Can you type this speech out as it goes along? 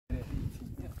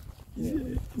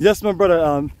Yes, my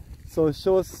brother. So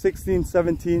show us 16,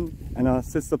 17, and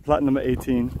sister plot number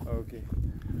 18. Okay.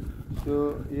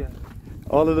 So yeah.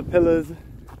 All of the pillars.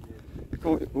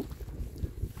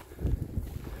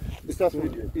 It starts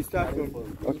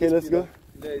from. Okay, let's go.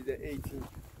 There is the 18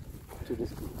 to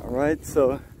this. All right,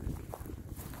 so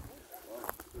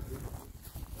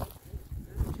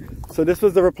this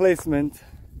was the replacement.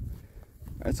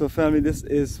 All right, so family, this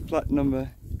is plot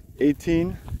number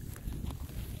 18.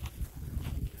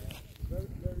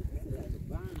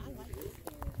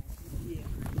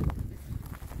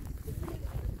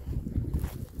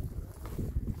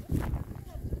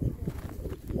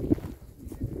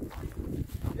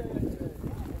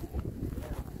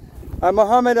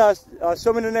 Mohammed,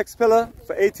 show me the next pillar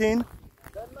for 18.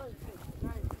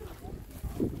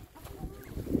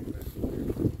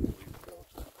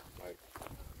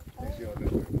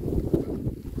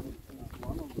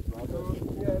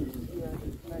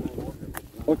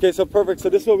 Okay, so perfect. So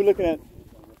this is what we're looking at.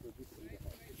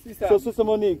 So Sister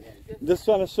Monique, just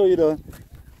trying to show you the.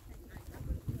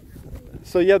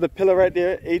 So you have the pillar right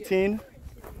there, 18.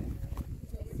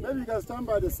 Maybe you can stand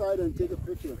by the side and take a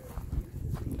picture.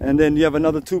 And then you have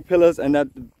another 2 pillars, and that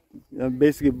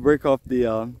basically break off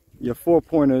the your 4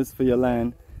 pointers for your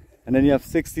land. And then you have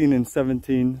 16 and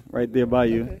 17 right there by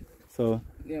you. Okay. So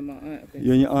yeah, my aunt, okay.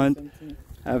 You and your aunt 17.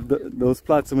 Have those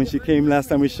plots. And when she came last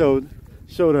time, we showed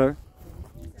her.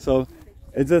 So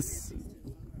it just,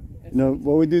 you know,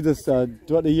 what we do just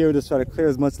throughout the year, we just try to clear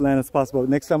as much land as possible.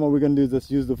 Next time, what we're gonna do is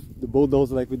just use the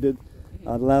bulldozer like we did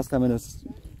the last time, and just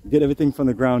get everything from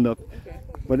the ground up. Okay.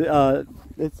 But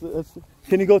it's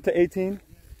can you go to 18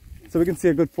 so we can see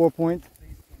a good 4 point?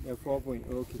 Yeah, 4 point.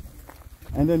 Okay.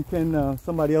 And then can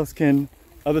somebody else,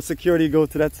 other security, go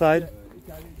to that side,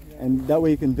 and that way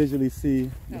you can visually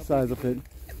see the size of it.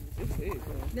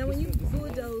 Now, when you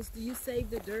bulldoze, do you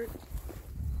save the dirt?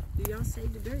 Do y'all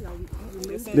save the dirt?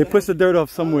 They push the dirt off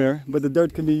somewhere, but the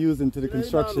dirt can be used into the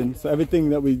construction. So everything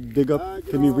that we dig up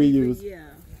can be reused. Yeah.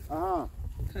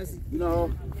 Because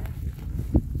no.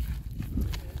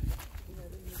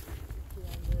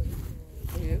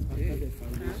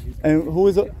 And who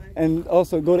is it? And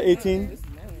also go to 18.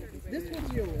 This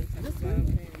one's yours. This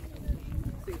one.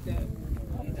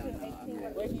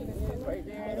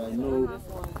 I know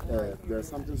there's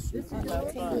something sweet in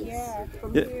that. Yeah,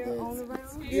 from here on the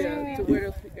round. Yeah, to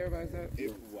where everybody's at.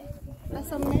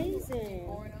 That's amazing.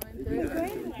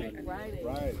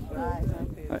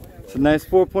 Right. It's a nice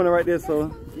 4 pointer right there.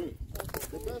 So.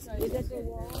 Is that the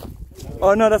wall?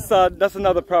 Oh no, that's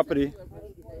another property.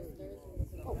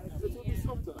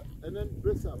 And then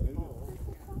bricks up.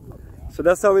 So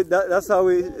that's how we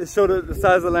show the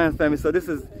size of the land, family. So this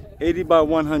is 80 by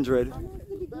 100.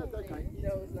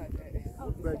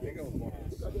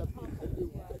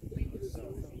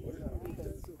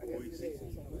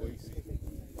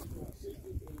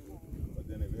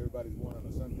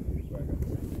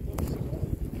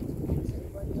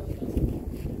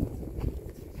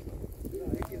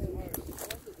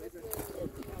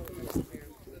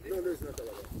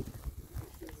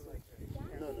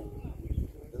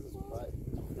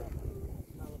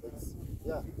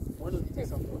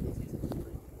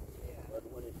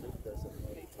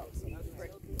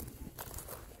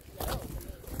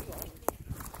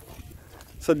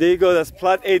 So there you go, that's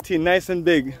plot 18, nice and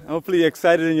big. Hopefully you're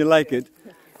excited and you like it.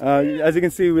 As you can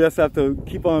see, we just have to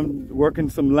keep on working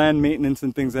some land maintenance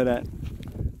and things like that.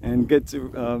 And get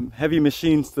heavy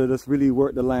machines to just really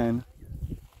work the land.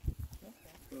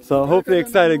 So hopefully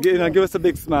excited, give us a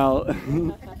big smile.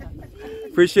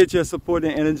 Appreciate your support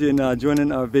and energy and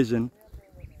joining our vision.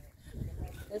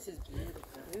 This is beautiful.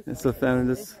 It's a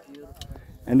family.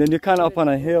 And then you're kind of up on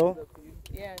a hill.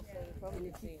 Yeah, so you probably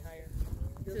need to see higher.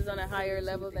 This is on a higher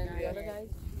level than the other guys?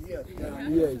 Yes.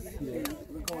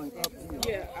 We're going up here.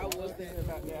 Yeah, I was thinking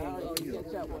about that. I already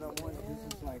catch up what I wanted. This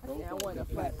is like, I want a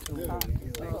flat top, so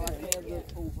I can't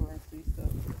get over and see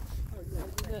stuff.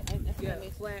 Yeah,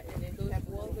 it's flat, and then those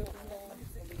walls are from there.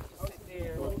 Sit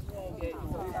there.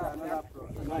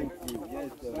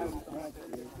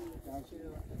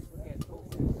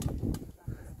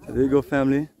 So there you go,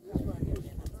 family.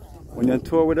 When you're on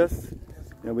tour with us,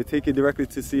 we take you directly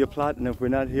to see your plot, and if we're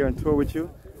not here on tour with you,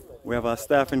 we have our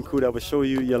staff and crew that will show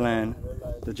you your land.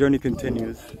 The journey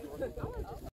continues.